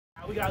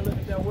we gotta look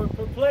at that word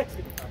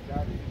perplexity.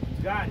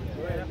 Got it.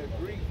 In the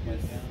Greek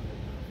is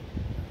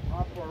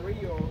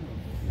aporio.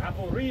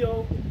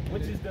 Aporio,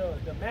 which is the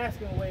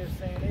masculine way of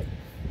saying it.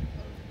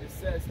 It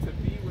says to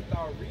be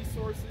without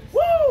resources.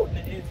 Woo!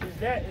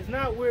 It's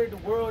not where the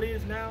world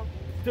is now.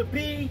 To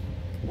be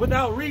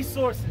without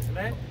resources,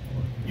 man.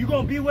 You're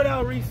gonna be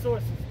without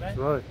resources, man.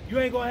 Right. You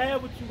ain't gonna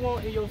have what you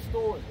want in your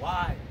stores.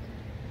 Why?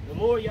 The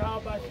Lord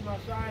Yahweh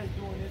Shemashai is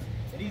doing this,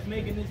 and he's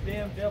making this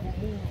damn devil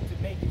move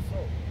to make it so.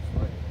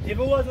 Right. If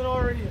it wasn't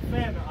already a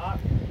famine,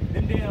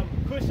 them damn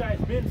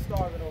Cushites been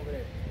starving over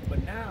there.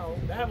 But now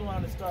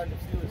Babylon is starting to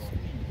feel its speed.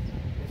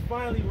 It's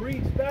finally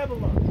reached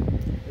Babylon.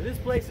 This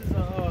place is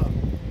a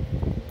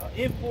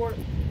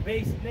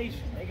import-based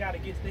nation. They got to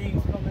get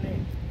things coming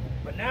in.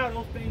 But now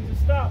those things are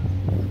stopped.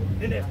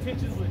 Then there's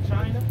tensions with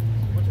China,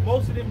 which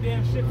most of them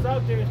damn ships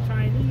out there is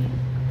Chinese.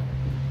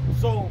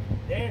 So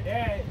they're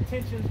at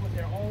tensions with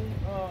their own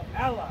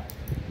allies.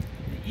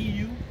 The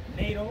EU,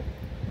 NATO,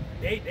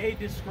 they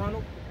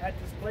disgruntled at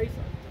this place.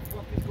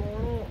 What the fuck is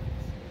going on?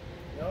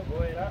 Yo, go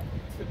ahead up.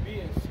 To be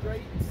in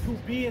straits. To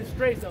be in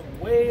straits, a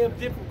way of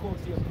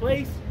difficulty, a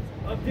place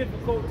of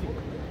difficulty.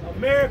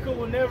 America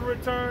will never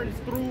return. It's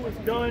through. It's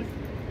done.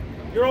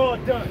 You're all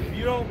done. If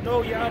you don't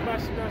know Yahweh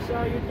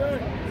Shemashai, you're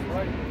done.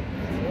 Right.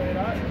 Go ahead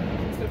up.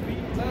 To be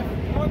left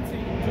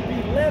wanting. To be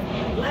left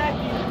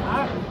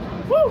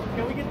lacking. Woo!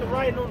 Can we get the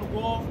writing on the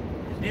wall,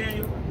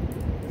 Daniel?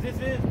 This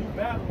is New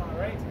Babylon,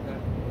 right?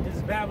 This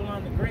is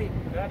Babylon the Great.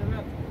 You got it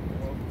up?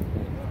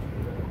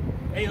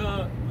 Hey,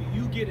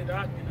 you get it,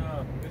 Doc.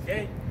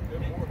 And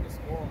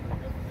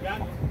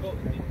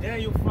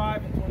Daniel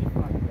 5 and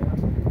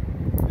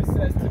 25. It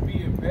says to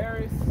be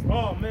embarrassed.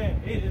 Oh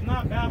man, it is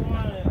not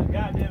Babylon and a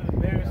goddamn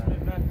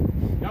embarrassment, man.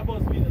 Y'all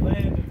supposed to be the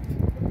land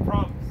of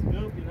promise,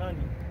 milk and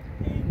honey,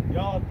 and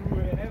y'all threw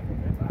it in everything.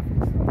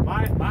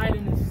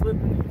 Biden is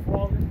slipping and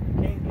falling.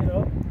 He can't get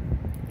up.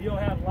 He don't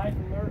have life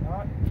alert.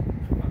 Huh?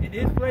 And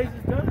this place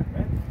is done,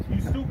 man.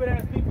 You stupid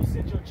ass people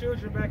sent your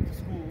children back to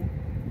school.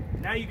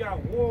 Now you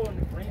got war on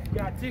the brink. You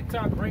got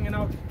TikTok bringing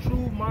out the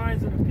true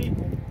minds of the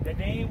people that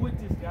they ain't with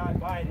this guy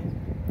Biden.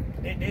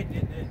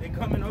 They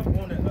coming up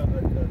on a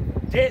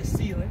debt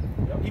ceiling,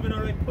 even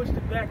though they pushed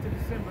it back to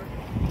December.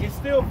 It's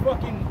still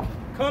fucking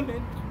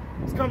coming.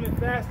 It's coming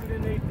faster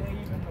than they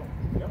even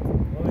know.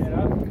 Go ahead,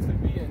 to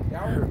be in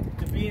doubt.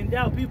 To be in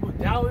doubt. People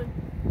doubting.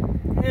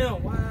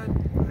 Damn, why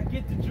I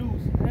get the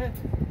juice, man?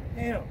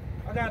 Damn,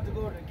 I got to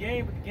go to the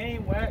game, but the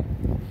game whack.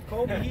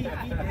 Kobe, he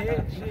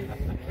dead. Shit.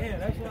 Damn,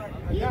 that's why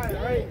I got it,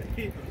 right?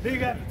 They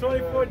got the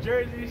 24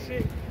 jersey and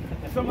shit.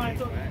 And somebody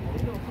told me,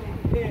 you know,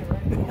 Kobe dead,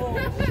 right? Oh,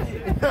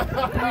 shit.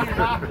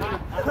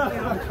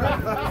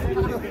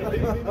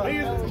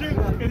 Niggas is true,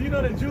 because you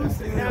know the juice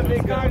and have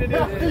been guarded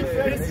in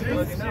this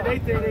juice and shit. They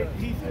think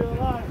he's still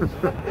alive.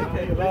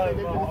 They lie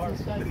about art.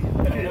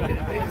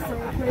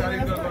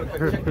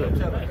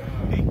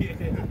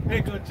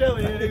 Hey, Coachella,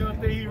 yeah, they gonna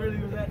think he really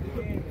was at the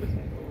game.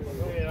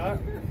 Yeah,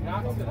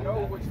 not to know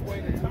which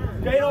way to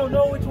turn. They don't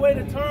know which way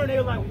to turn.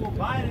 They're like, well,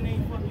 Biden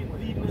ain't fucking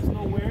leading us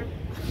nowhere.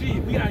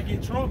 Shit, we gotta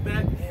get Trump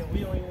back, and we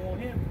don't even want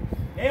him.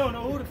 They don't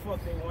know who the fuck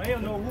they want. They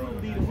don't know who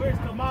the leader. Where's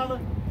Kamala,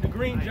 the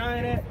green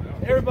giant at?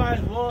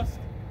 Everybody's lost.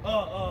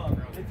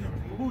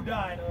 Who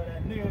died?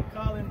 That nigga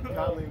Colin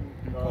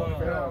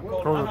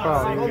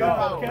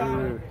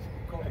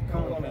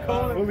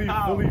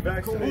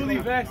fully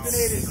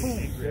vaccinated, cool.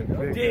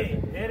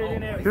 Dead. Deader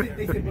than everything.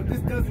 They said, but this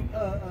doesn't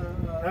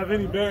have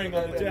any bearing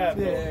on the jab.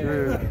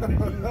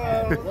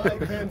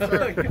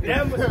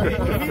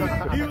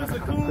 He was a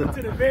cool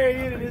to the very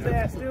end and his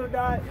ass still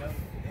died.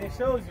 It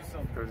shows you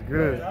something.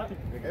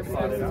 That's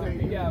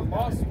good. He got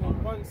lost with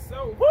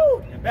oneself.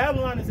 Woo! And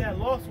Babylon is at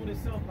lost with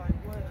itself. Like,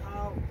 what?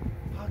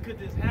 How could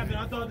this happen?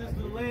 I thought this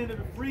was the land of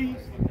the free,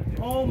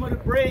 home of the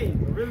brave,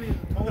 but really it's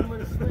the home of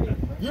the slave.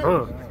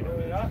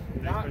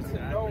 Not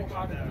to know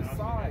how to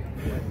decide.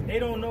 They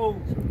don't know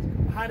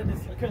how to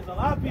decide, because a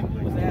lot of people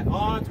was at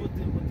odds with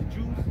the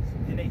Jews,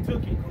 and they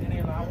took it, and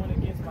they're like, I went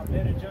against my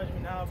better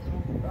judgment, now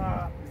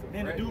I'm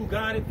then the dude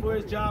got it for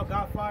his job,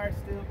 got fired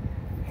still.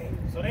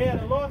 So they had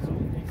a lawsuit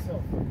with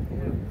themselves.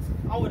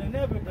 I would have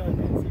never done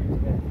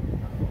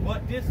that.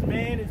 But this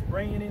man is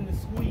bringing in the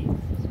squeeze.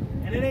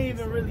 And it ain't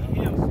even really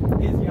him.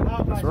 It's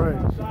Yahweh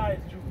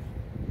Shemashai's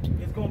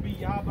Jewish. It's going to be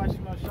Yahweh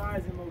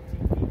Shemashai's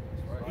MOTV.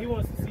 He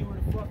wants to see where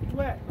the fuck you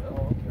at. Oh,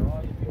 okay,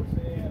 all you people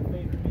say they have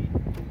faith in me.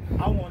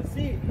 I want to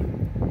see it.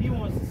 He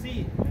wants to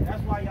see it. And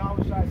that's why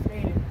Yahweh Shai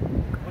stated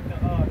with the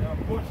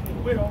unfortunate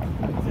widow.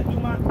 He said, do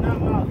not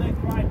my elect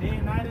cry day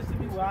and night unto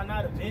me? Will I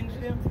not avenge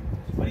them?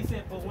 But he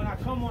said, but when I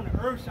come on the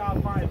earth, shall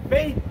I find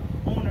faith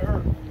on the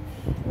earth?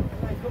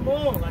 Like, come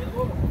on. Like,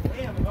 Lord,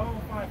 damn, if I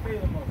don't find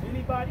faith amongst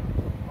anybody,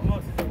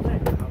 amongst his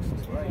elect,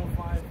 he's going to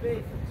find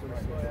faith.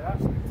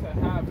 To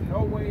have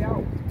no way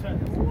out. To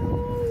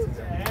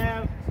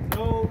have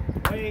no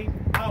way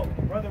out.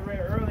 Brother read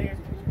earlier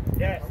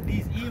that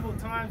these evil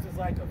times is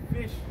like a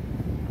fish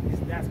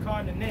that's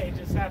caught in the net. It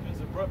just happens,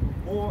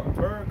 or a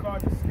bird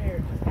caught in the snare.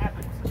 It just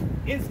happens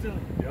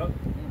instantly. Yep.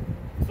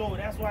 So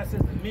that's why it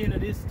says the men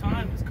of this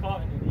time is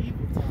caught in an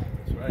evil time.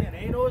 right. And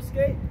ain't no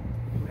escape.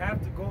 You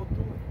have to go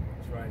through it.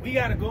 That's right. We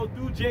got to go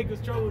through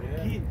Jacob's trouble to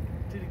get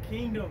to the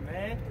kingdom,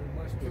 man.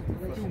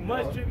 Through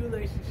much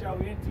tribulation shall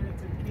we enter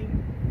into the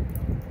kingdom.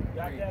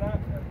 Got that out?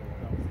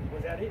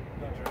 Was that it?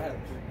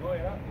 Go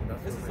ahead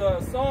out. This is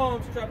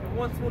Psalms chapter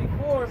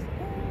 124,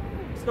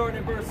 starting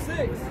at verse 6.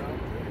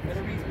 And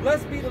it reads,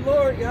 Blessed be the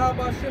Lord,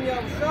 Yahweh Shem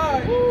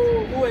Yahushai,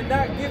 who had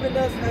not given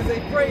us as a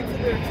prey to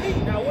their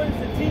teeth. Now what is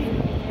the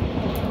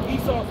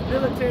teeth? Esau's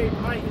military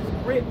might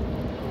is grip.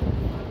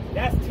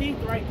 That's teeth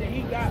right there.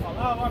 He got a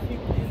lot of our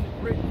people in the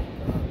grip.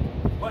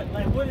 But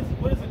like, what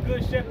does a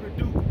good shepherd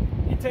do?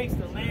 It takes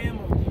the lamb,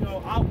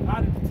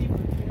 out of the teeth of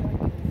the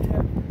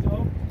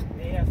tail.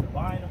 They have to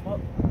bind them up.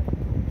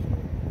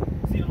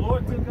 See, the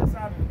Lord took us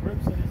out of the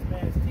grips of this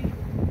man's teeth.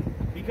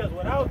 Because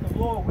without the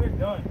Lord, we're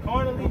done.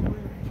 Carnally,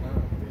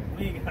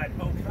 we ain't got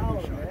no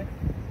power, man.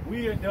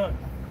 We are done.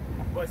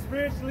 But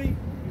spiritually,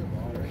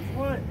 we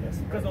won.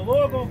 Because the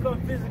Lord gonna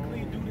come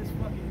physically and do this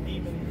fucking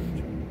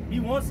demon. He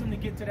wants him to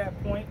get to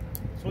that point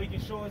so he can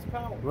show his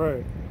power.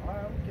 Right. All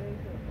right, okay.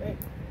 Hey,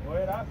 go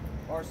ahead out.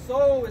 Our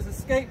soul is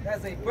escaped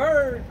as a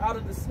bird out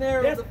of the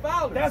snare of the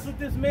fowler. That's what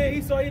this man,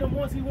 Esau Edom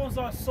wants. He wants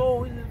our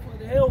soul. He's for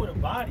the hell with a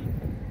body.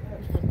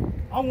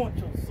 I want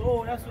your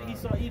soul. That's what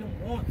Esau Edom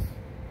wants.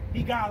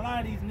 He got a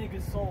lot of these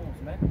niggas' souls,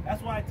 man.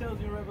 That's why it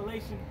tells you in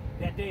Revelation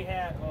that they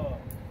had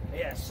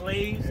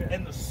slaves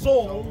and the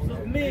souls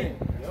of men.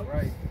 That's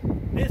right.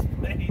 This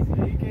place, you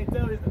can't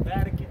tell it's the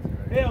Vatican.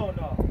 Hell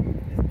no.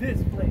 It's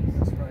this place.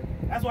 That's right.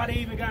 That's why they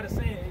even got to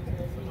say it.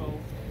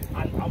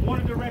 I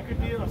wanted the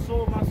record deal. I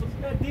sold my soul.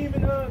 That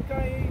demon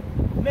Kanye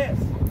mess.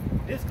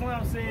 This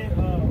clown said,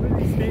 what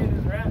did he say in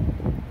his rap?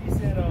 He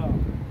said,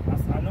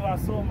 I know I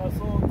sold my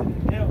soul to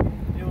the devil.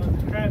 It was a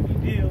crappy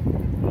deal.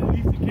 But at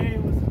least it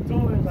came with some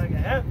toys like a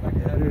half.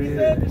 He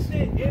said the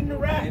shit in the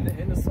rap.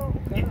 In the song.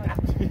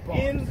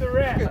 In the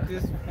rap. Look at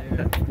this.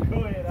 Go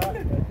ahead.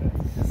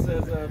 It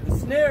says, the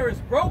snare is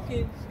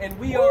broken and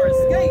we are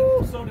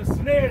escaped. So the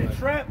snare, the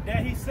trap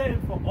that he set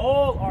for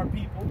all our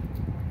people,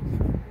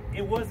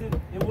 it wasn't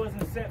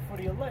set for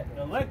the elect.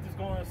 The elect is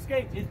going to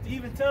escape. It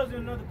even tells you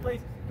in another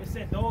place, it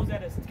said those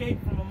that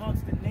escape from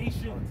amongst the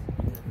nations,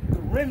 the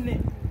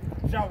remnant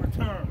shall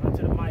return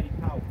unto the mighty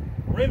power.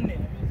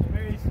 Remnant, it means a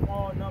very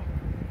small number.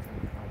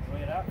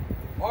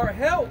 Our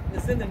help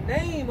is in the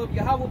name of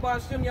Yahweh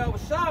Ba'ashem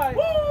Yahushai,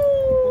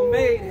 who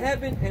made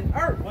heaven and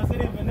earth. Was it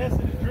in Vanessa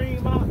the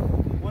Dream Out?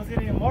 Was it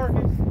in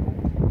Marcus?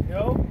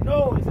 No,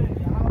 it's in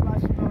Yahweh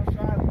Ba'ashem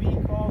Yahushai. We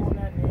call on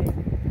that name,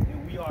 and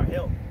we are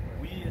help.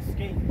 We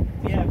escape.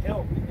 We have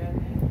help with that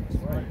name.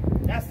 That's right.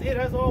 That's it.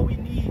 That's all we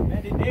need,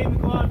 man. Did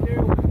David go out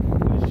there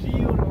with a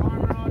shield, the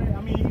armor, and all that?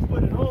 I mean, he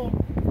put it on.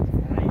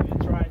 I ain't even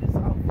tried this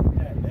out with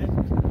that,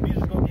 man. We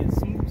just go get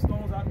smooth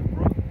stones out the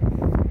brook,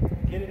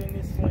 get it in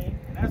this sling,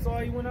 and that's all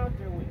he went out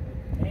there with.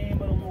 The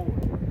name of the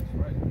Lord. That's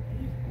right.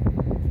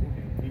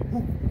 He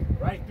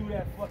whooped right through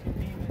that fucking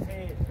demon's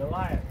head,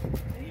 Goliath,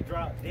 and he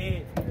dropped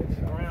dead to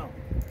the ground.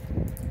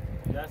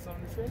 You got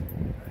something to say?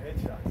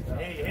 Headshots.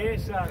 Hey,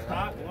 headshots,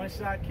 Doc. One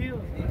shot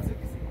kills.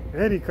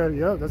 Eddie cut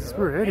it up. That's the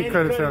spirit. Eddie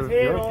cut his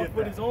head off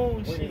with his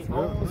own shit.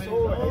 With his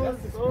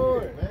own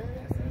sword.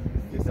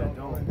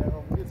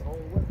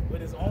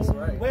 With his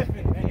own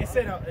weapon. Man. It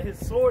said his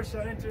sword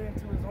shall enter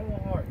into his own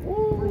heart.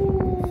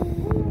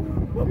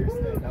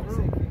 That was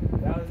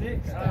it.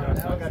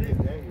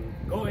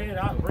 Go ahead,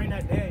 I'll bring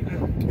that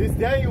Daniel. This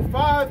Daniel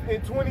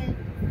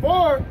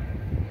 5:24.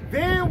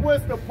 Then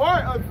was the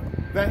part of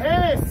the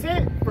hand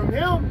sent from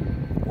him.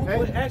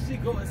 Well, actually,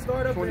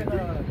 start up at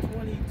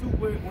 22,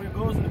 where it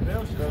goes into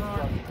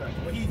Belshazzar,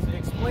 where he's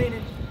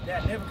explaining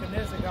that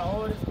Nebuchadnezzar got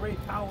all this great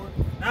power.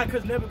 Not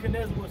because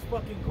Nebuchadnezzar was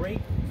fucking great,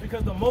 it's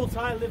because the Most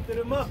High lifted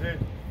him up.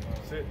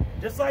 That's it.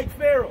 Just like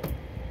Pharaoh.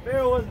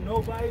 Pharaoh wasn't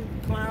nobody, he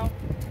was a clown,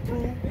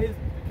 through his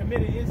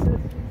committed incest,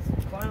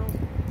 clowns.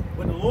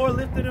 But the Lord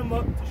lifted him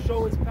up to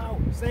show his power.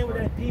 Same with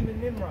that demon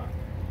Nimrod.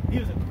 He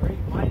was a great,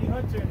 mighty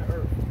hunter in the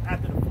earth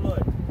after the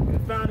flood.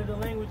 Confounded the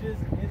languages,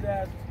 and his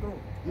ass was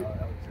through.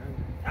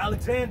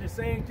 Alexander,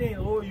 same thing.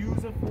 The Lord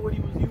used him for what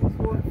he was used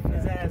for.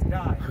 His ass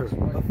died.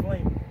 A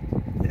flame.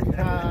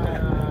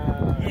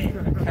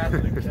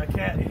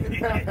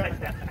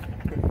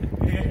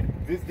 Yeah.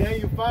 This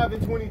Daniel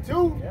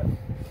 5:22. Yep.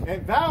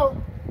 And thou,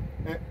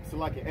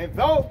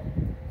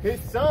 his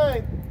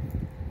son,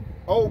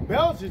 O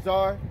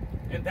Belshazzar.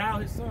 And thou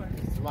his son.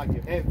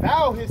 And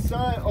thou his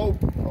son,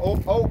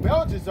 O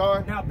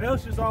Belshazzar. Now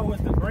Belshazzar was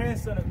the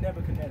grandson of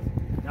Nebuchadnezzar.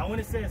 Now when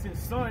it says his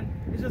son,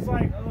 it's just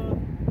like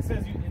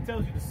it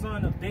tells you the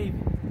son of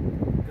David.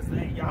 Because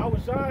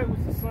Yahushua was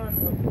the son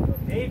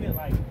of David,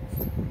 like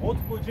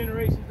multiple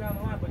generations down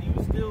the line, but he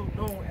was still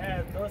known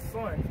as the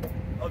son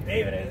of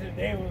David, as if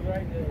David was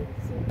right there.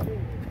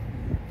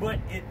 But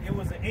it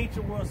was an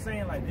ancient world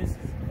saying like he's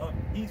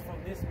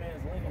from this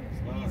man's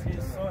lineage. He's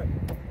his son.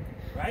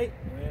 Right?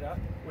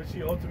 Which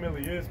he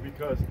ultimately is,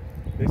 because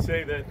they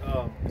say that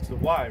it's the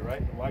Y,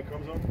 right? The Y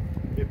chromosome.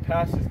 It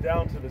passes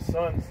down to the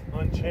sons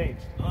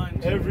unchanged.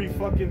 Every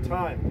fucking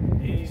time.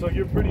 So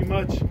you're pretty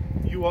much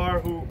you are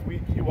who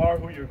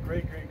your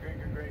great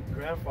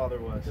grandfather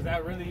was. Because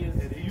that really is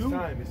And each you.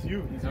 time, it's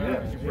you.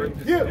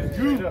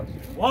 You.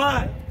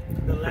 Why?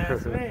 The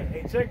last man.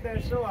 Hey, check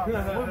that show out. The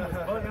woman was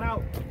bugging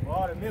out.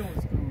 All the men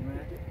was through,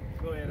 man.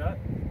 Go ahead, up.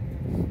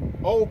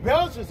 O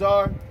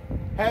Belshazzar,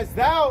 has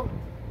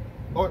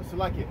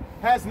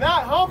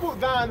not humbled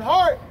thine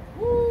heart,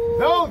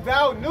 though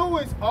thou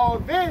knewest all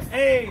this.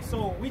 Hey,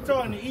 so we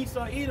talking to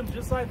Esau, Edom,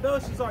 just like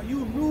Belshazzar.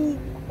 You knew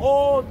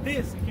all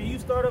this. Can you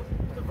start up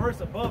the verse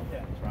above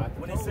that?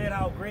 When it said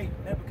how great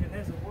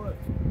Nebuchadnezzar was.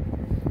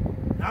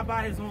 Not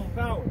by his own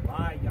power,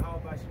 by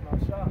Yahweh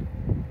Shemashah.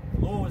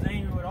 The Lord was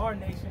angry with our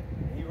nation,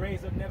 and he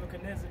raised up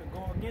Nebuchadnezzar to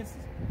go against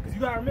us. Because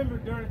you got to remember,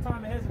 during the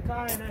time of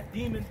Hezekiah and that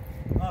demon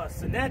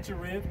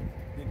Sennacherib,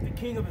 the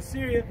king of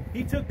Assyria,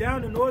 he took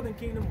down the northern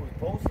kingdom, was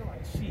boasting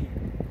like, shit,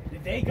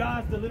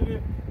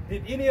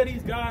 did any of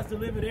these gods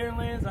deliver their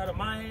lands out of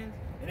my hands?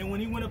 And then when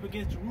he went up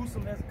against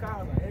Jerusalem,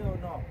 Hezekiah was like, hell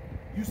no.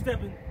 You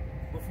stepping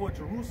before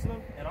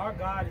Jerusalem, and our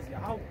God is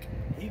Yahweh.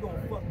 He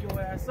gonna fuck your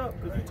ass up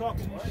because you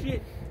talking this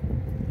shit.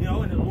 You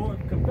know, and the Lord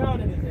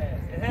confounded his ass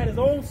and had his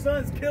own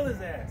sons kill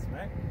his ass,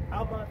 man.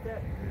 How about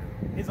that?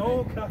 His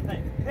own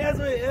kind. That's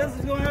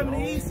what's gonna happen to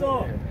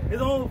Esau.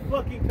 His own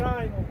fucking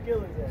kind gonna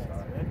kill his ass,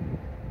 man.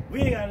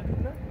 We ain't gotta do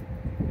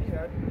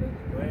nothing.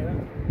 Go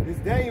ahead. It's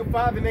Daniel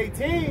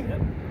 5:18.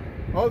 Yep.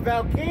 O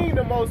thou king,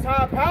 the most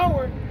high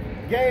power,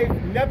 gave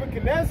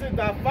Nebuchadnezzar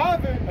thy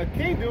father a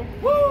kingdom,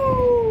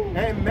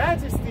 and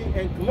majesty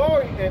and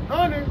glory and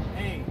honor.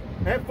 Hey.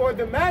 And for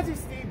the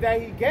majesty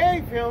that he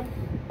gave him,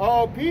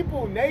 all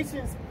people,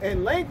 nations,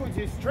 and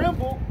languages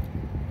trembled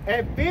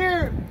and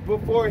feared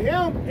before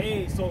him.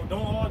 Hey, so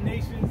don't all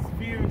nations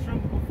fear and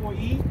tremble before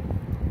E?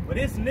 But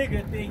this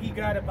nigga think he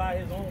got it by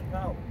his own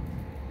power.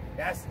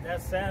 That's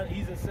sad.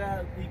 He's a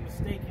sadly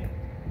mistaken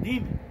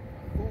demon.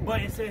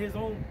 But it said his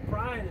own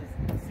pride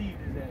has deceived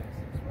his ass.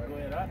 Go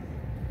ahead, huh?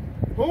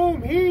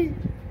 Whom he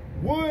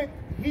would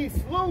he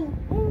slew,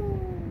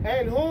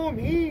 and whom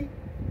he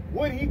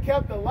would he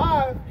kept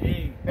alive,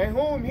 and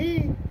whom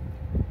he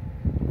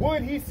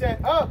would he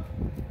set up,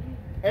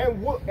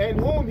 and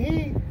whom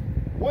he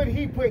would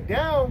he put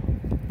down.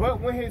 But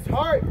when his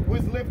heart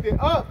was lifted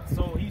up,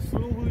 so he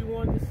slew who he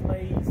wanted to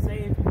slay, he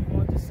saved who he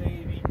wanted to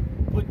save, he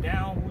put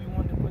down who he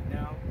wanted to put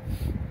down,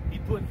 he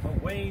put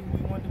away who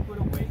he wanted to put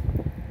away.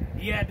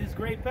 He had this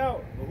great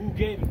power, but who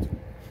gave it to him?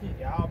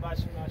 Yahweh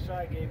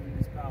Shemashah gave him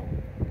this power.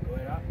 Go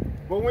ahead, huh?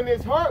 But when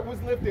his heart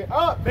was lifted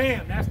up,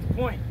 bam, that's the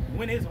point.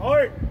 When his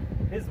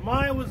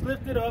mind was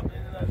lifted up,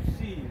 and like,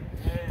 shit,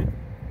 man,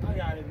 I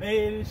got it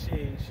made and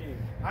shit.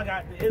 I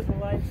got the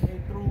Israelites, they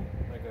through.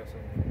 I got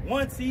something.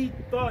 Once he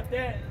thought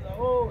that, like,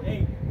 oh,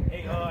 hey,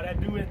 that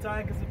dude in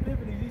Antiochus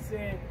Epiphanes, he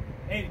said,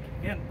 hey,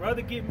 can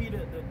brother give me the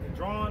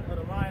drawing of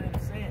the line in the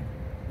sand?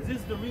 Because this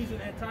is the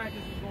reason Antiochus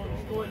was going to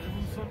destroy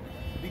Jerusalem,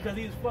 because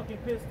he was fucking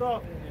pissed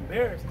off and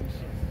embarrassed and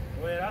shit.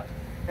 Go ahead, huh?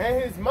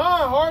 And his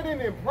mind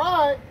hardened in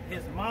pride.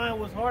 His mind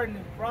was hardened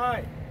in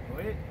pride. Go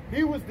ahead.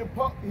 He was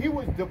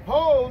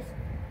deposed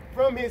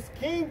from his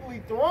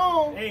kingly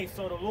throne. Hey,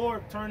 so the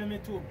Lord turned him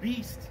into a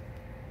beast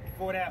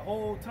for that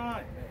whole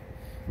time,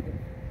 man.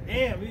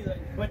 Damn,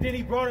 but then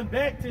he brought him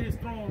back to his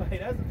throne.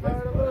 Like, that's the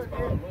power of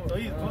the Lord. So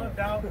he's bugged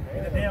out in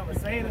a damn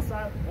insane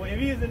asylum. Well, if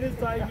he's in this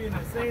time, he'd be in an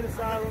insane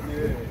asylum.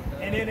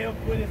 Yeah. And then they'll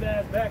put his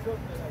ass back up.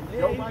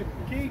 Like,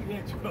 yeah,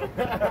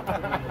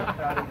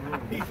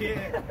 he's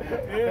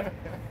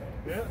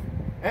yeah.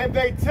 And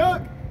they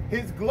took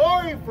his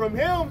glory from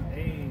him,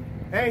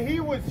 and he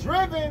was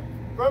driven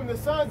from the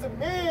sons of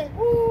men,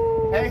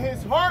 and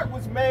his heart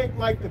was made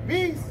like the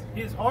beast.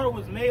 His heart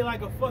was made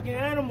like a fucking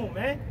animal,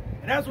 man.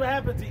 And that's what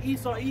happened to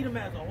Esau, Edom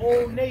as a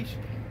whole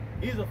nation.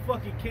 He's a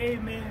fucking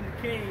caveman in the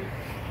cave,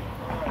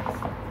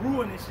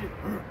 ruining shit,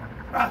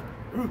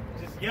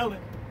 just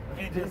yelling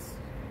and just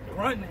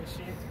grunting and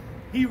shit.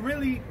 He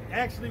really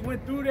actually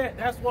went through that.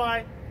 That's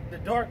why the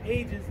Dark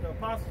Ages, the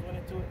apostles went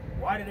into it.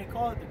 Why did they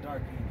call it the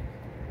Dark Ages?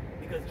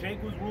 Because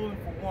Jake was ruling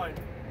for one. It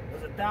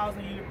was a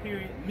 1,000-year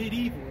period,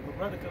 medieval. If a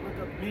brother could look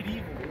up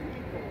medieval.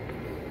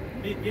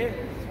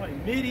 It's funny.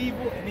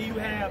 Medieval, and then you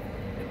have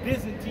the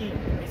Byzantine.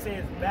 They say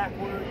it's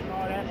backwards and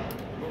all that.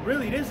 But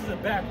really, this is a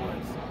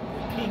backwards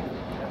kingdom.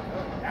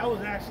 That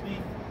was actually,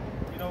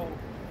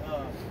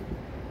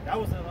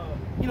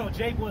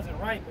 Jake wasn't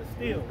right, but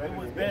still, it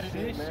was better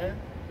than this shit.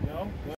 You know?